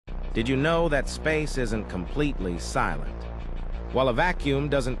Did you know that space isn't completely silent? While a vacuum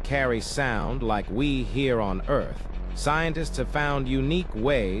doesn't carry sound like we here on Earth, scientists have found unique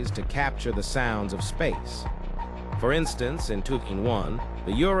ways to capture the sounds of space. For instance, in 2001,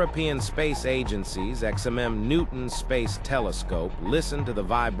 the European Space Agency's XMM Newton Space Telescope listened to the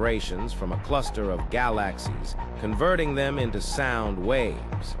vibrations from a cluster of galaxies, converting them into sound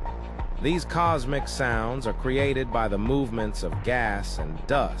waves. These cosmic sounds are created by the movements of gas and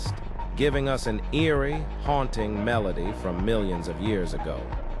dust, giving us an eerie, haunting melody from millions of years ago.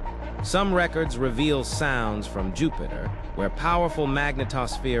 Some records reveal sounds from Jupiter, where powerful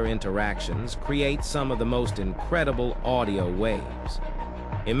magnetosphere interactions create some of the most incredible audio waves.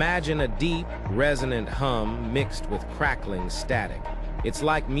 Imagine a deep, resonant hum mixed with crackling static. It's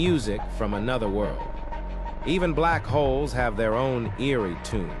like music from another world. Even black holes have their own eerie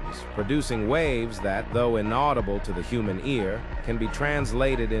tunes, producing waves that, though inaudible to the human ear, can be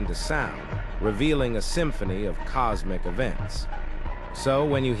translated into sound, revealing a symphony of cosmic events. So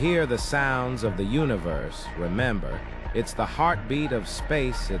when you hear the sounds of the universe, remember, it's the heartbeat of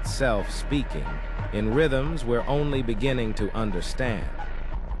space itself speaking, in rhythms we're only beginning to understand.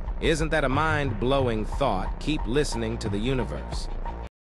 Isn't that a mind-blowing thought? Keep listening to the universe.